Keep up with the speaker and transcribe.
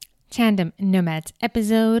Tandem Nomads,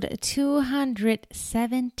 episode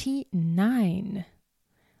 279.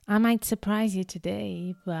 I might surprise you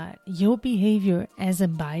today, but your behavior as a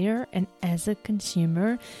buyer and as a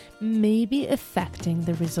consumer may be affecting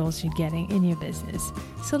the results you're getting in your business.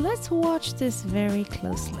 So let's watch this very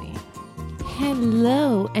closely.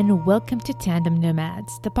 Hello and welcome to Tandem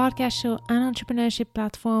Nomads, the podcast show and entrepreneurship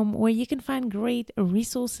platform where you can find great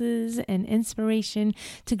resources and inspiration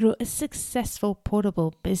to grow a successful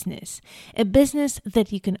portable business. A business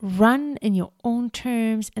that you can run in your own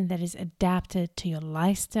terms and that is adapted to your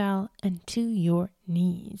lifestyle and to your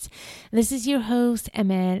needs. This is your host,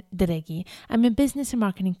 Amel Deregi. I'm a business and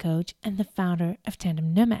marketing coach and the founder of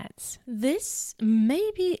Tandem Nomads. This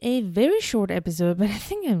may be a very short episode, but I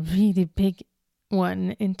think a really big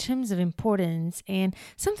one in terms of importance and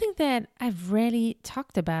something that I've rarely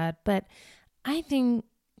talked about, but I think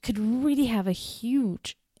could really have a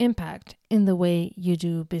huge impact in the way you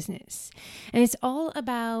do business. And it's all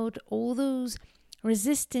about all those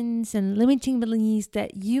resistance and limiting beliefs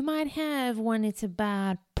that you might have when it's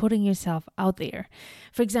about putting yourself out there.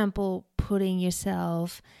 For example, putting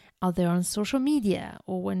yourself out there on social media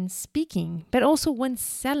or when speaking, but also when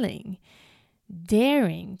selling.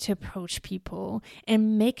 Daring to approach people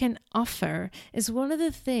and make an offer is one of the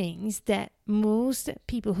things that most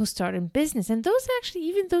people who start in business, and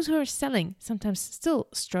even those who are selling, sometimes still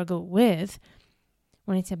struggle with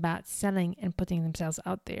when it's about selling and putting themselves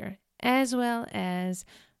out there, as well as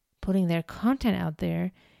putting their content out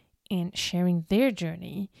there and sharing their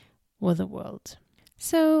journey with the world.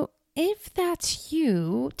 So if that's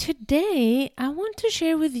you, today I want to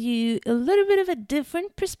share with you a little bit of a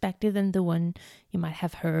different perspective than the one you might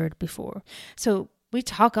have heard before. So we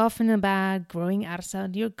talk often about growing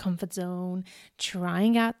outside your comfort zone,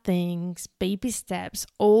 trying out things, baby steps.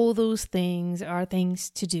 All those things are things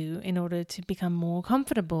to do in order to become more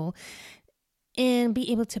comfortable and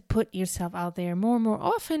be able to put yourself out there more and more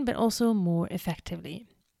often, but also more effectively.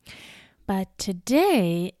 But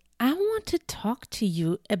today, I want to talk to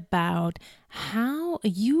you about how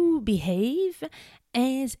you behave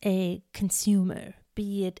as a consumer,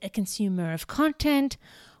 be it a consumer of content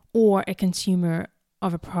or a consumer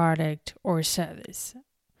of a product or a service.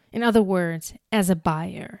 In other words, as a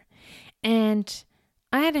buyer. And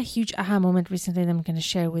I had a huge aha moment recently that I'm going to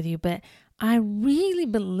share with you, but I really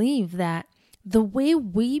believe that the way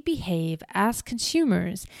we behave as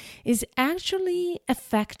consumers is actually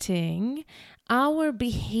affecting our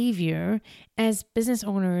behavior as business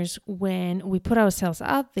owners when we put ourselves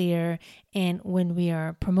out there and when we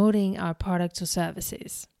are promoting our products or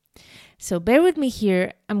services. So bear with me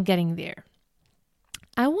here, I'm getting there.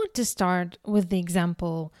 I want to start with the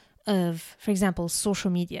example of, for example,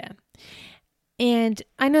 social media. And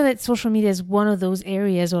I know that social media is one of those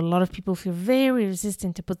areas where a lot of people feel very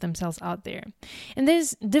resistant to put themselves out there. And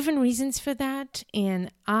there's different reasons for that. And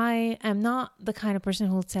I am not the kind of person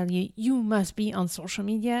who will tell you, you must be on social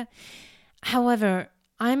media. However,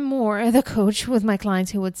 I'm more the coach with my clients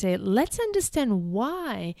who would say, let's understand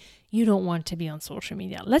why you don't want to be on social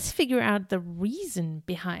media. Let's figure out the reason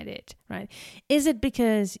behind it, right? Is it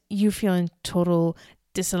because you feel in total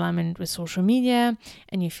disalignment with social media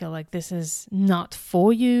and you feel like this is not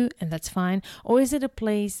for you and that's fine? Or is it a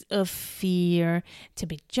place of fear to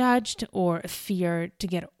be judged or a fear to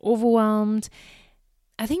get overwhelmed?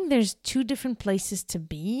 I think there's two different places to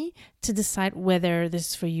be to decide whether this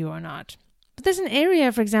is for you or not. But there's an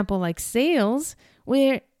area, for example, like sales,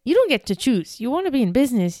 where you don't get to choose. You want to be in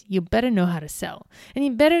business, you better know how to sell and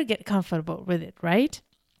you better get comfortable with it, right?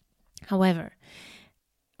 However,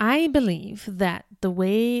 I believe that the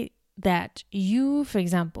way that you, for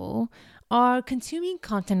example, are consuming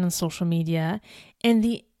content on social media and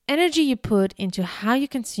the energy you put into how you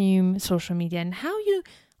consume social media and how you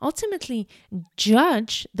ultimately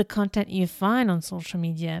judge the content you find on social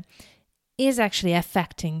media is actually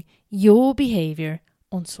affecting your behavior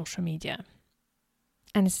on social media.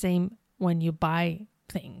 And the same when you buy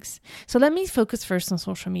things. So let me focus first on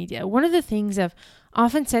social media. One of the things I've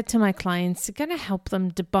often said to my clients to kind of help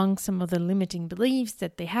them debunk some of the limiting beliefs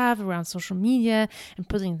that they have around social media and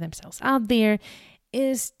putting themselves out there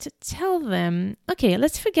is to tell them, okay,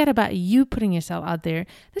 let's forget about you putting yourself out there.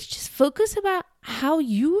 Let's just focus about how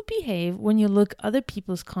you behave when you look other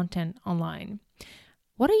people's content online.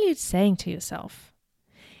 What are you saying to yourself?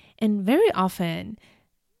 And very often,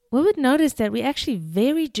 we would notice that we're actually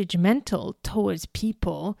very judgmental towards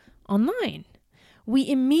people online. We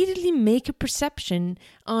immediately make a perception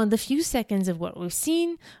on the few seconds of what we've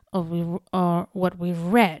seen or what we've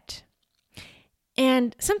read.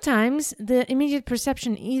 And sometimes the immediate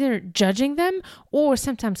perception either judging them or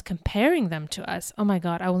sometimes comparing them to us. Oh my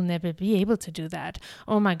God, I will never be able to do that.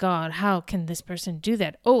 Oh my God, how can this person do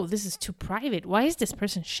that? Oh, this is too private. Why is this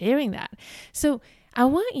person sharing that? So I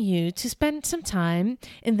want you to spend some time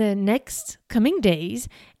in the next coming days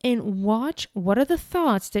and watch what are the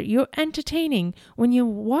thoughts that you're entertaining when you're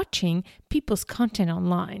watching people's content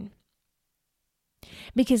online.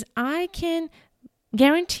 Because I can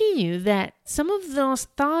guarantee you that some of those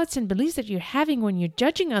thoughts and beliefs that you're having when you're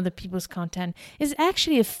judging other people's content is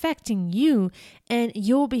actually affecting you and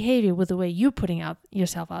your behavior with the way you're putting out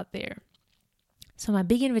yourself out there. So my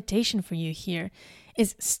big invitation for you here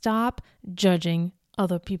is stop judging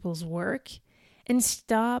other people's work and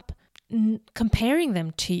stop comparing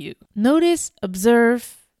them to you. Notice,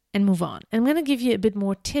 observe, and move on. I'm going to give you a bit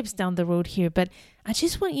more tips down the road here, but I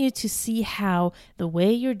just want you to see how the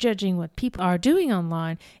way you're judging what people are doing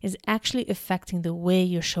online is actually affecting the way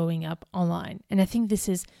you're showing up online. And I think this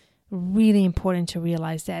is really important to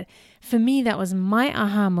realize that. For me, that was my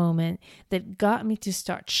aha moment that got me to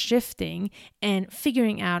start shifting and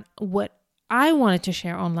figuring out what I wanted to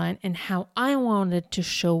share online and how I wanted to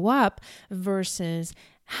show up versus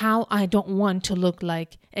how I don't want to look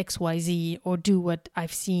like XYZ or do what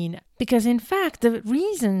I've seen. Because in fact, the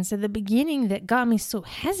reasons at the beginning that got me so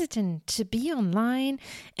hesitant to be online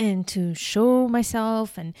and to show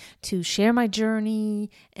myself and to share my journey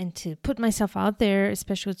and to put myself out there,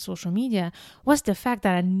 especially with social media, was the fact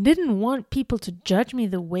that I didn't want people to judge me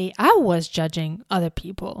the way I was judging other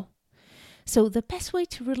people. So the best way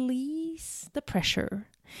to release the pressure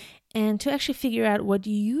and to actually figure out what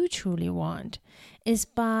you truly want is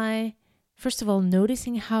by, first of all,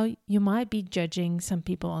 noticing how you might be judging some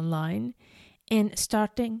people online and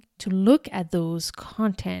starting to look at those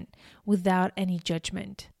content without any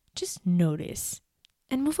judgment. Just notice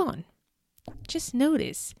and move on. Just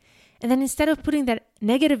notice. And then instead of putting that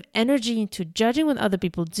negative energy into judging what other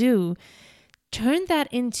people do, turn that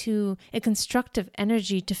into a constructive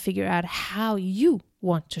energy to figure out how you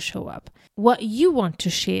want to show up, what you want to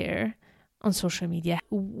share on social media.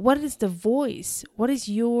 What is the voice? What is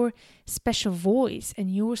your special voice and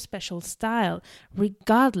your special style,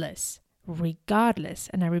 regardless,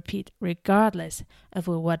 and I repeat, regardless of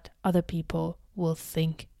what other people will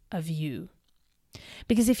think of you.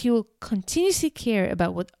 Because if you will continuously care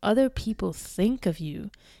about what other people think of you,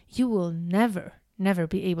 you will never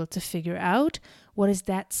be able to figure out what is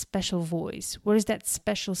that special voice, what is that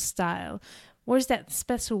special style, what is that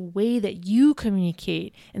special way that you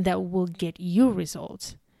communicate and that will get you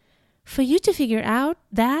results. For you to figure out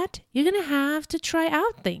that, you're going to have to try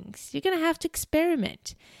out things. You're going to have to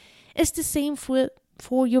experiment. It's the same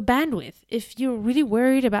for your bandwidth. If you're really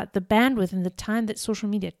worried about the bandwidth and the time that social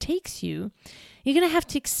media takes you, you're going to have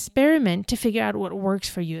to experiment to figure out what works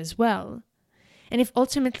for you as well. And if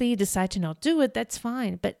ultimately you decide to not do it, that's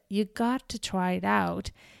fine. But you got to try it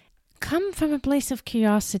out. Come from a place of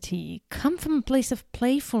curiosity. Come from a place of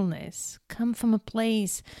playfulness. Come from a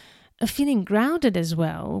place of feeling grounded as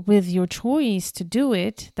well with your choice to do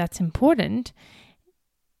it. That's important.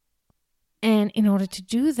 And in order to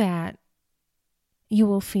do that, you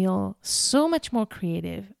will feel so much more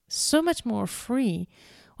creative, so much more free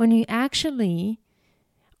when you actually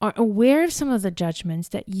are aware of some of the judgments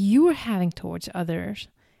that you are having towards others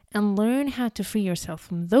and learn how to free yourself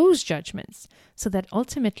from those judgments so that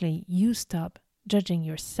ultimately you stop judging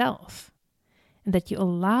yourself and that you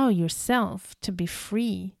allow yourself to be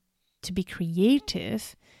free, to be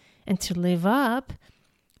creative, and to live up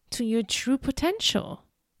to your true potential,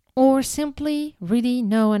 or simply really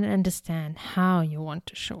know and understand how you want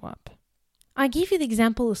to show up. I gave you the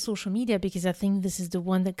example of social media because I think this is the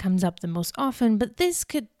one that comes up the most often, but this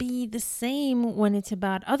could be the same when it's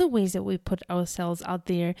about other ways that we put ourselves out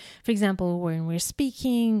there. For example, when we're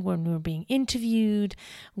speaking, when we're being interviewed,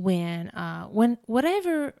 when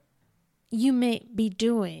whatever you may be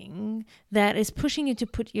doing that is pushing you to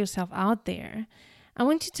put yourself out there. I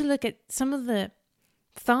want you to look at some of the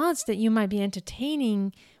thoughts that you might be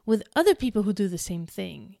entertaining with other people who do the same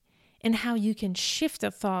thing, and how you can shift the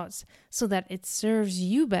thoughts so that it serves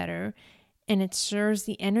you better and it serves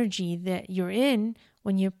the energy that you're in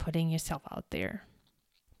when you're putting yourself out there.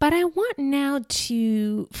 But I want now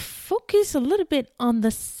to focus a little bit on the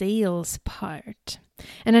sales part.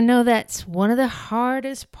 And I know that's one of the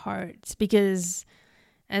hardest parts because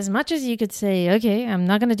as much as you could say, okay, I'm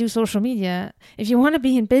not going to do social media, if you want to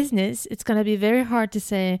be in business, it's going to be very hard to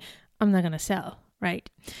say, I'm not going to sell. right?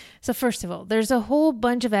 So first of all, there's a whole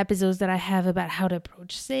bunch of episodes that I have about how to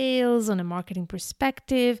approach sales on a marketing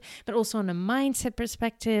perspective, but also on a mindset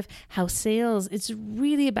perspective, how sales, it's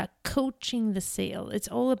really about coaching the sale. It's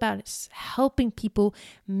all about helping people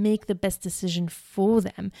make the best decision for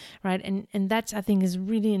them, right? And that's, I think, is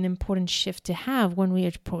really an important shift to have when we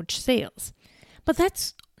approach sales. But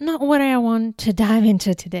that's not what I want to dive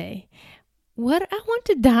into today. What I want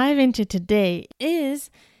to dive into today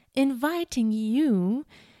is inviting you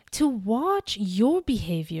to watch your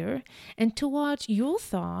behavior and to watch your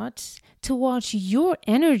thoughts, to watch your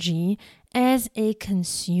energy as a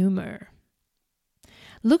consumer.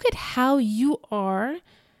 Look at how you are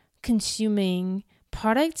consuming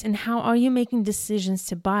products and how are you making decisions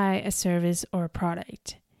to buy a service or a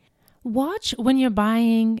product. Watch when you're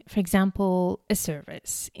buying, for example, a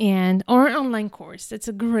service or an online course. That's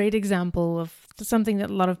a great example of something that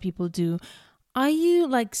a lot of people do. Are you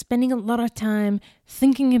spending a lot of time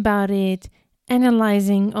thinking about it,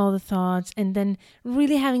 analyzing all the thoughts, and then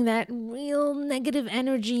really having that real negative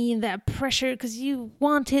energy and that pressure because you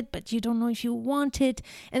want it, but you don't know if you want it.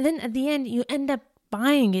 And then at the end, you end up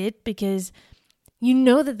buying it because you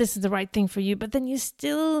know that this is the right thing for you, but then you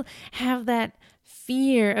still have that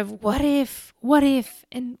fear of what if,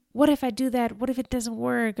 and what if I do that? What if it doesn't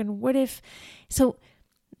work? And what if? So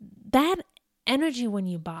that energy when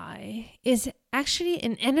you buy is actually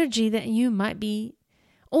an energy that you might be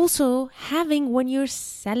also having when you're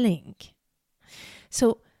selling.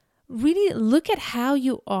 So really look at how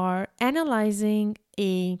you are analyzing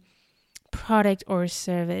a product or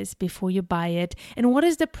service before you buy it, and what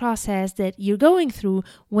is the process that you're going through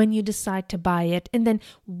when you decide to buy it, and then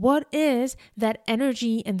what is that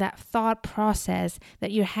energy and that thought process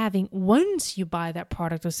that you're having once you buy that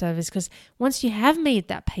product or service, because once you have made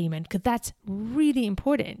that payment, because that's really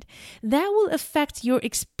important, that will affect your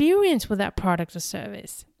experience with that product or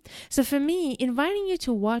service. So for me, inviting you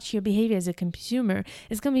to watch your behavior as a consumer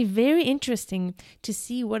is going to be very interesting to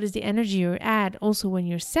see what is the energy you're at also when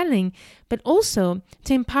you're selling, but also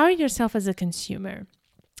to empower yourself as a consumer.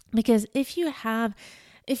 Because if you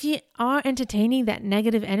are entertaining that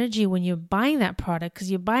negative energy when you're buying that product, because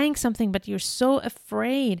you're buying something but you're so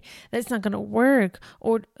afraid that it's not going to work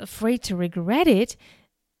or afraid to regret it,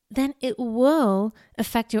 then it will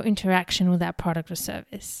affect your interaction with that product or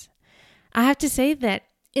service. I have to say that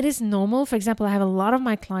it is normal. For example, I have a lot of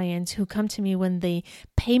my clients who come to me when they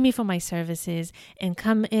pay me for my services and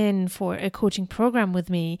come in for a coaching program with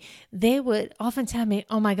me. They would often tell me,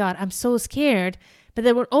 oh my God, I'm so scared. But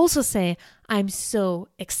they would also say, I'm so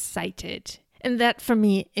excited. And that for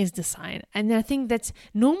me is the sign. And I think that's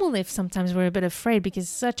normal if sometimes we're a bit afraid because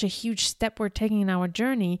it's such a huge step we're taking in our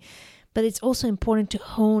journey. But it's also important to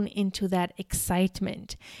hone into that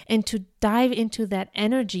excitement and to dive into that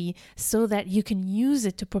energy so that you can use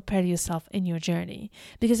it to prepare yourself in your journey.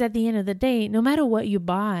 Because at the end of the day, no matter what you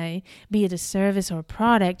buy, be it a service or a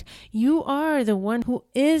product, you are the one who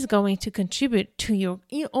is going to contribute to your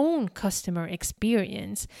own customer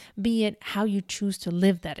experience, be it how you choose to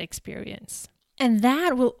live that experience. And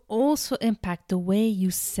that will also impact the way you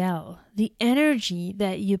sell, the energy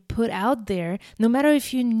that you put out there, no matter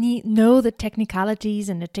if you know the technicalities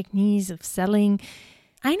and the techniques of selling.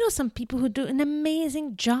 I know some people who do an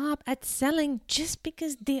amazing job at selling just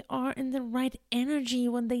because they are in the right energy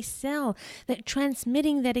when they sell. They're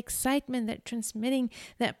transmitting that excitement, they're transmitting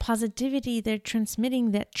that positivity, they're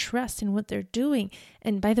transmitting that trust in what they're doing.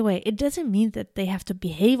 And by the way, it doesn't mean that they have to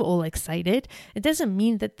behave all excited. It doesn't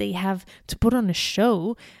mean that they have to put on a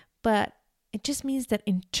show, but it just means that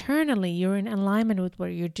internally you're in alignment with what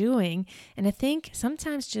you're doing. And I think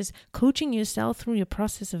sometimes just coaching yourself through your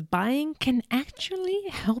process of buying can actually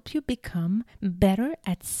help you become better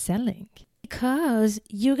at selling, because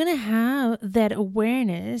you're going to have that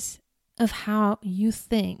awareness of how you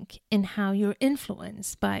think and how you're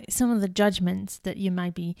influenced by some of the judgments that you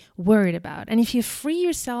might be worried about. And if you free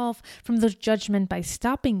yourself from those judgments by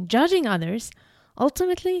stopping judging others,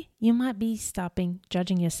 ultimately, you might be stopping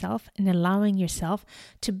judging yourself and allowing yourself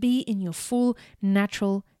to be in your full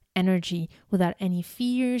natural energy without any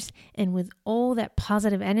fears and with all that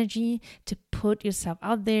positive energy to put yourself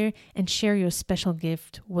out there and share your special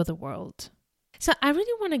gift with the world. So I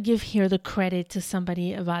really want to give here the credit to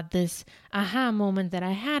somebody about this aha moment that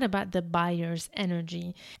I had about the buyer's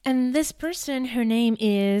energy. And this person, her name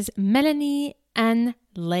is Melanie Ann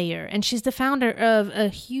Layer, and she's the founder of a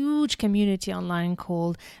huge community online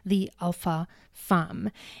called the Alpha Femme.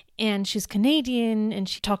 And she's Canadian, and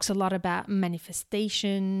she talks a lot about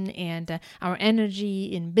manifestation and our energy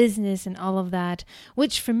in business and all of that,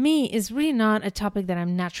 which for me is really not a topic that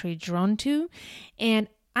I'm naturally drawn to. And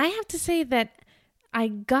I have to say that I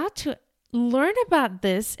got to learn about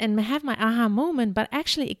this and have my aha moment, but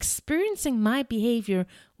actually experiencing my behavior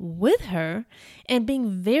with her and being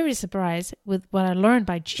very surprised with what I learned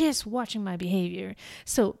by just watching my behavior.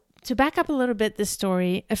 So to back up a little bit this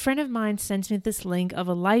story, a friend of mine sent me this link of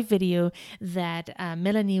a live video that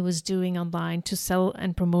Melanie was doing online to sell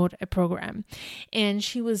and promote a program. And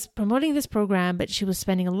she was promoting this program, but she was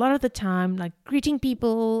spending a lot of the time like greeting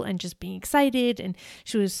people and just being excited. And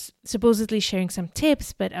she was supposedly sharing some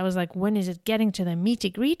tips, but I was like, when is it getting to the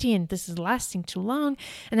meety-greety? And this is lasting too long.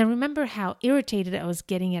 And I remember how irritated I was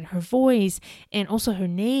getting at her voice and also her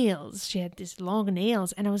nails. She had these long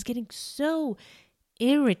nails and I was getting so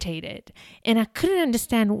irritated, and I couldn't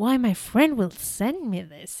understand why my friend will send me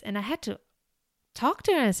this. And I had to talk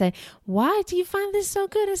to her and say, why do you find this so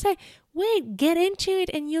good? And say, wait, get into it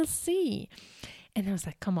and you'll see. And I was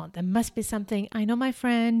like, come on, there must be something. I know my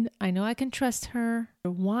friend. I know I can trust her.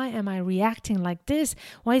 Why am I reacting like this?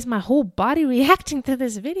 Why is my whole body reacting to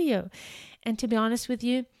this video? And to be honest with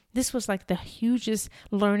you, this was like the hugest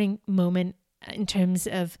learning moment in terms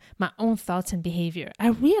of my own thoughts and behavior. I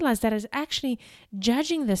realized that I was actually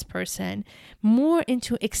judging this person more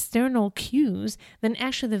into external cues than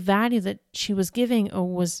actually the value that she was giving or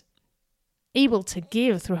was able to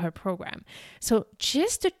give through her program. So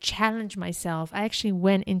just to challenge myself, I actually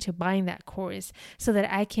went into buying that course so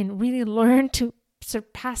that I can really learn to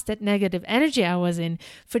surpass that negative energy I was in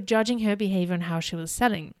for judging her behavior and how she was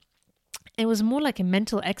selling. It was more like a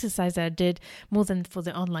mental exercise that I did more than for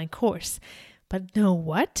the online course. But know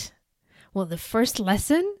what? Well, the first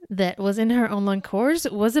lesson that was in her online course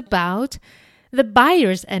was about the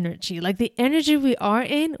buyer's energy, like the energy we are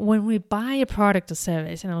in when we buy a product or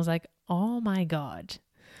service. And I was like, oh my God,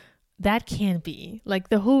 that can't be. Like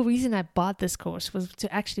the whole reason I bought this course was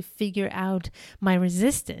to actually figure out my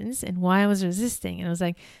resistance and why I was resisting. And I was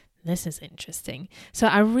like, this is interesting. So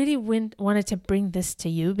I really wanted to bring this to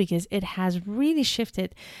you because it has really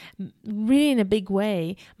shifted, really in a big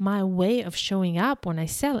way, my way of showing up when I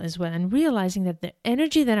sell as well, and realizing that the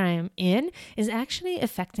energy that I am in is actually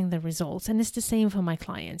affecting the results. And it's the same for my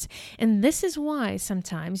clients. And this is why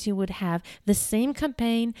sometimes you would have the same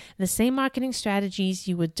campaign, the same marketing strategies,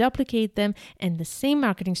 you would duplicate them, and the same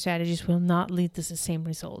marketing strategies will not lead to the same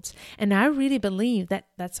results. And I really believe that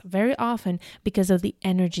that's very often because of the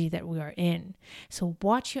energy that we are in. So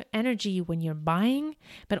watch your energy when you're buying,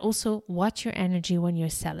 but also watch your energy when you're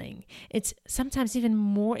selling. It's sometimes even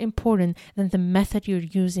more important than the method you're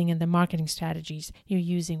using and the marketing strategies you're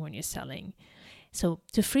using when you're selling. So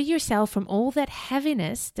to free yourself from all that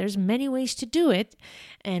heaviness, there's many ways to do it.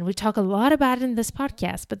 And we talk a lot about it in this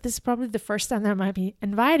podcast, but this is probably the first time that I might be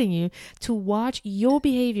inviting you to watch your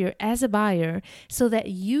behavior as a buyer so that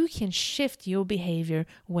you can shift your behavior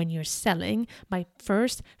when you're selling by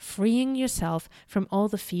first freeing yourself from all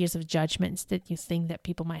the fears of judgments that you think that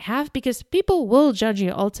people might have, because people will judge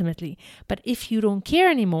you ultimately. But if you don't care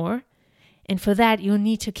anymore, and for that you'll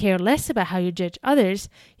need to care less about how you judge others,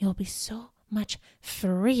 you'll be so much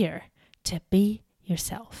freer to be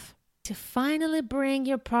yourself, to finally bring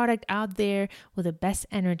your product out there with the best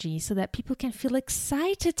energy so that people can feel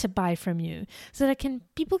excited to buy from you, so that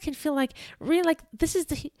people can feel like really like this is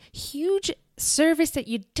the huge service that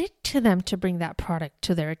you did to them to bring that product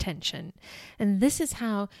to their attention. And this is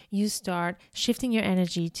how you start shifting your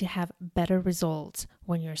energy to have better results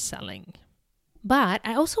when you're selling. But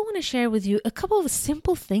I also want to share with you a couple of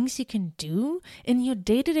simple things you can do in your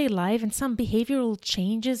day-to-day life and some behavioral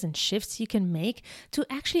changes and shifts you can make to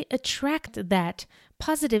actually attract that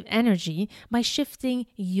positive energy by shifting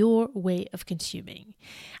your way of consuming.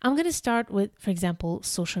 I'm going to start with, for example,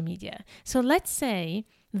 social media. So let's say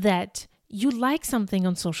that you like something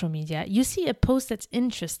on social media, you see a post that's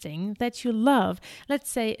interesting, that you love, let's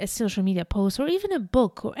say a social media post or even a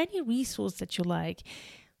book or any resource that you like.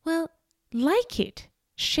 Well, like it,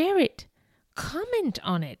 share it, comment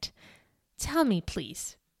on it. Tell me,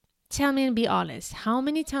 please. Tell me and be honest. How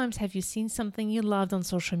many times have you seen something you loved on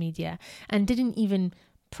social media and didn't even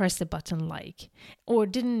press the button like, or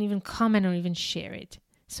didn't even comment or even share it?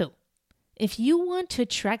 So if you want to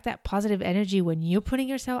attract that positive energy when you're putting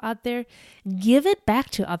yourself out there, give it back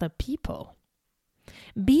to other people.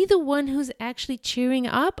 Be the one who's actually cheering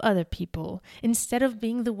up other people instead of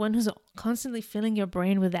being the one who's constantly filling your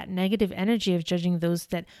brain with that negative energy of judging those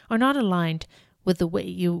that are not aligned with the way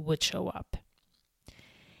you would show up.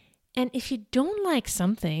 And if you don't like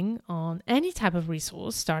something on any type of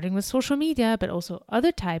resource, starting with social media, but also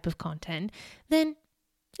other type of content, then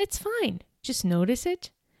it's fine. Just notice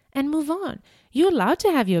it and move on. You're allowed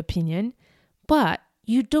to have your opinion, but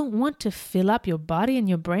you don't want to fill up your body and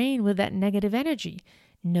your brain with that negative energy.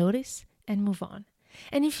 Notice and move on.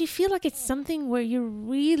 And if you feel like it's something where you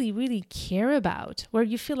really, really care about, where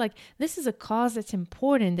you feel like this is a cause that's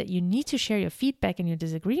important, that you need to share your feedback and your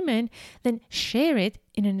disagreement, then share it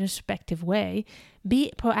in a respectful way.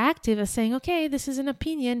 Be proactive of saying, okay, this is an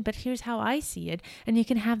opinion, but here's how I see it. And you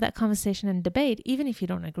can have that conversation and debate, even if you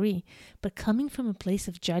don't agree. But coming from a place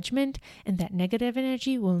of judgment and that negative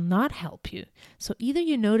energy will not help you. So either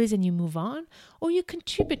you notice and you move on, or you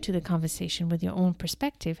contribute to the conversation with your own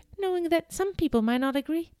perspective, knowing that some people might not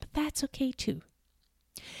agree, but that's okay too.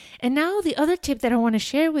 And now the other tip that I want to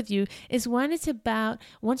share with you is when it's about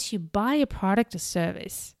once you buy a product or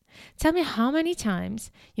service. Tell me how many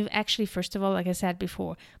times you've actually, first of all, like I said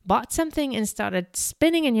before, bought something and started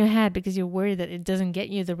spinning in your head because you're worried that it doesn't get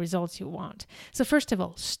you the results you want. So first of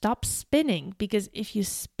all, stop spinning, because if you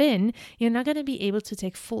spin, you're not going to be able to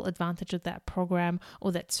take full advantage of that program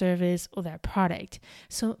or that service or that product.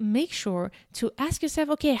 So make sure to ask yourself,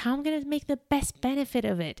 okay, how am I going to make the best benefit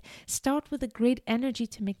of it? Start with a great energy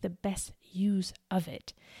to make the best use of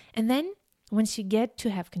it. And then once you get to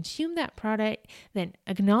have consumed that product, then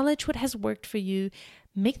acknowledge what has worked for you.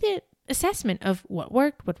 Make the assessment of what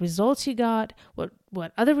worked, what results you got,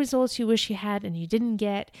 what other results you wish you had and you didn't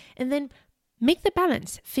get. And then make the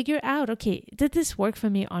balance. Figure out, okay, did this work for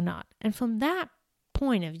me or not? And from that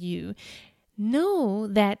point of view, know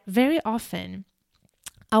that very often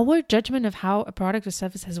our judgment of how a product or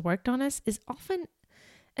service has worked on us is often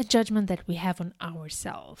a judgment that we have on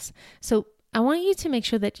ourselves. So I want you to make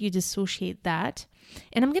sure that you dissociate that.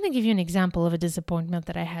 And I'm going to give you an example of a disappointment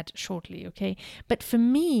that I had shortly, okay? But for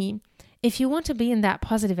me, if you want to be in that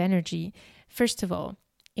positive energy, first of all,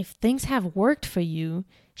 if things have worked for you,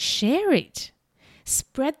 share it.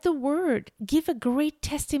 Spread the word. Give a great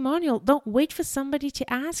testimonial. Don't wait for somebody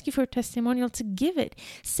to ask you for a testimonial to give it.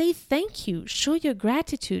 Say thank you. Show your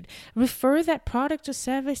gratitude. Refer that product or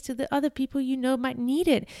service to the other people you know might need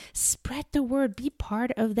it. Spread the word. Be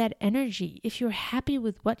part of that energy. If you're happy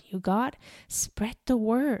with what you got, spread the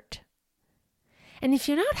word. And if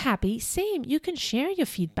you're not happy, same. You can share your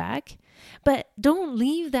feedback, but don't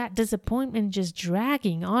leave that disappointment just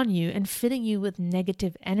dragging on you and filling you with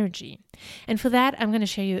negative energy. And for that, I'm going to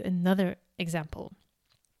share you another example.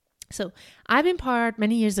 So I've been part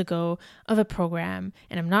many years ago of a program,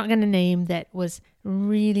 and I'm not going to name, that was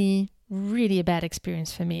really a bad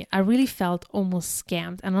experience for me. I really felt almost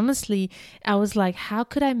scammed. And honestly, I was like, how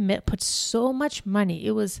could I put so much money?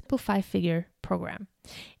 It was a 5-figure program.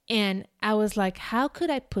 And I was like, how could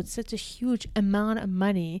I put such a huge amount of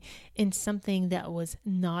money in something that was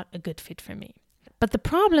not a good fit for me? But the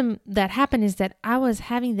problem that happened is that I was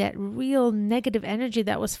having that real negative energy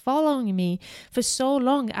that was following me for so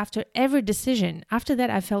long after every decision. After that,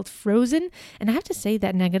 I felt frozen. And I have to say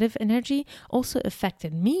that negative energy also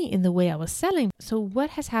affected me in the way I was selling. So what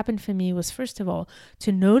has happened for me was, first of all,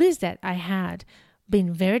 to notice that I had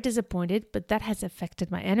been very disappointed, but that has affected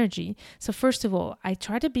my energy. So first of all, I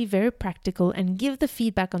try to be very practical and give the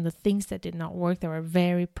feedback on the things that did not work that were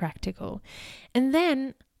very practical. And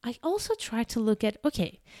then I also try to look at,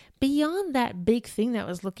 okay, beyond that big thing that I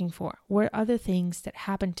was looking for, were other things that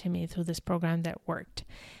happened to me through this program that worked.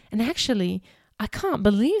 And actually, I can't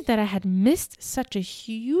believe that I had missed such a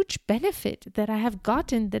huge benefit that I have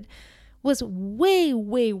gotten that was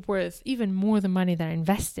way worth even more the money that I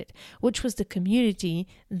invested, which was the community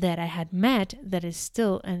that I had met, that is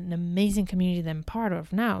still an amazing community that I'm part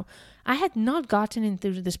of now. I had not gotten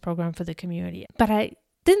into this program for the community, but I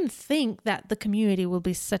didn't think that the community will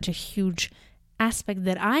be such a huge aspect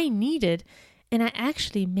that I needed, and I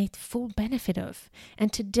actually made full benefit of.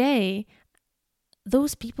 And today,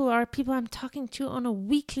 those people are people I'm talking to on a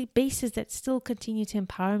weekly basis that still continue to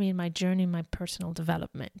empower me in my journey, in my personal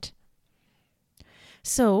development.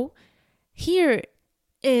 So here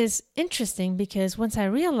is interesting, because once I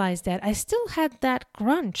realized that, I still had that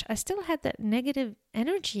grunge. I still had that negative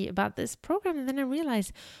energy about this program. And then I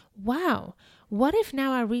realized, wow, what if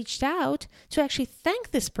now I reached out to actually thank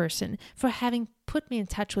this person for having put me in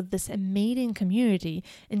touch with this amazing community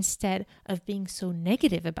instead of being so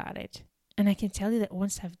negative about it? And I can tell you that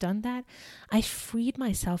once I've done that, I freed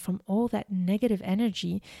myself from all that negative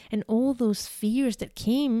energy and all those fears that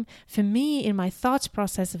came for me in my thoughts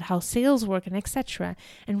process of how sales work and etc.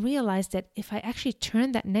 And realized that if I actually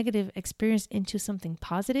turned that negative experience into something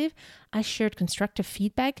positive, I shared constructive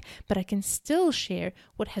feedback, but I can still share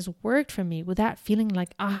what has worked for me without feeling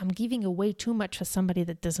like, I'm giving away too much for somebody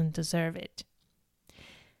that doesn't deserve it.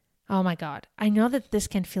 Oh my God, I know that this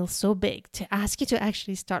can feel so big to ask you to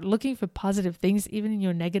actually start looking for positive things even in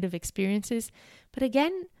your negative experiences. But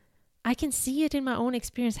again, I can see it in my own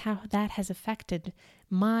experience how that has affected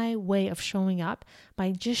my way of showing up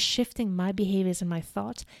by just shifting my behaviors and my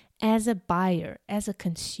thoughts as a buyer, as a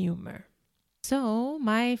consumer. So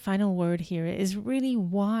my final word here is really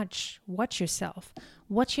watch yourself.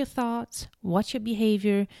 Watch your thoughts, watch your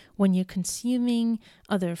behavior when you're consuming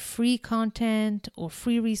other free content or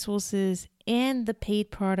free resources and the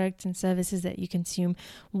paid products and services that you consume.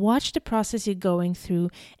 Watch the process you're going through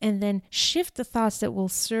and then shift the thoughts that will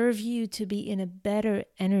serve you to be in a better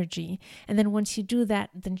energy. And then once you do that,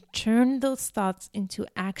 then turn those thoughts into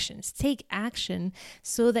actions. Take action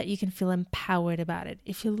so that you can feel empowered about it.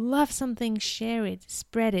 If you love something, share it,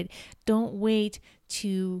 spread it. Don't wait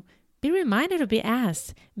to be reminded or be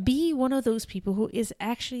asked. Be one of those people who is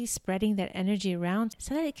actually spreading that energy around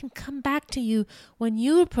so that it can come back to you when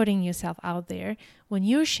you're putting yourself out there, when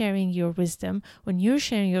you're sharing your wisdom, when you're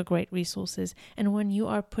sharing your great resources, and when you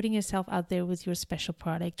are putting yourself out there with your special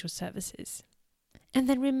product or services. And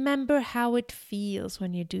then remember how it feels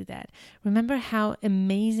when you do that. Remember how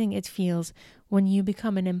amazing it feels when you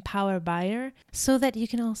become an empowered buyer so that you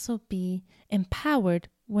can also be empowered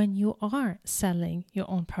when you are selling your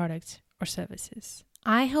own products or services.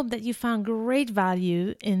 I hope that you found great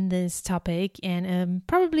value in this topic and a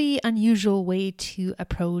probably unusual way to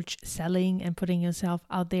approach selling and putting yourself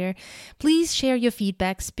out there. Please share your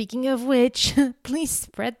feedback. Speaking of which, please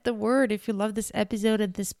spread the word if you love this episode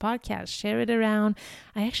and this podcast. Share it around.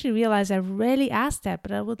 I actually realized I rarely asked that,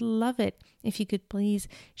 but I would love it if you could please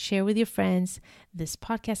share with your friends this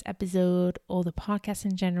podcast episode or the podcast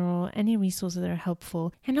in general, any resources that are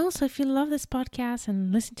helpful. And also, if you love this podcast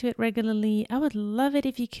and listen to it regularly, I would love it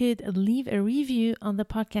if you could leave a review on the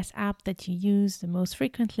podcast app that you use the most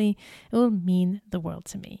frequently. It will mean the world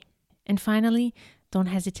to me. And finally, don't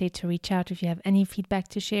hesitate to reach out if you have any feedback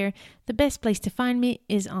to share. The best place to find me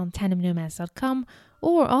is on tandemnomads.com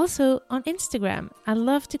or also on Instagram. I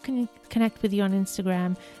love to connect with you on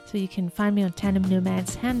Instagram, so you can find me on Tandem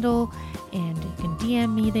Nomads handle and you can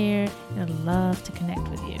DM me there, and I'd love to connect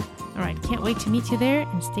with you. All right, can't wait to meet you there,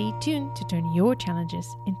 and stay tuned to turn your challenges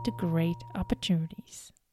into great opportunities.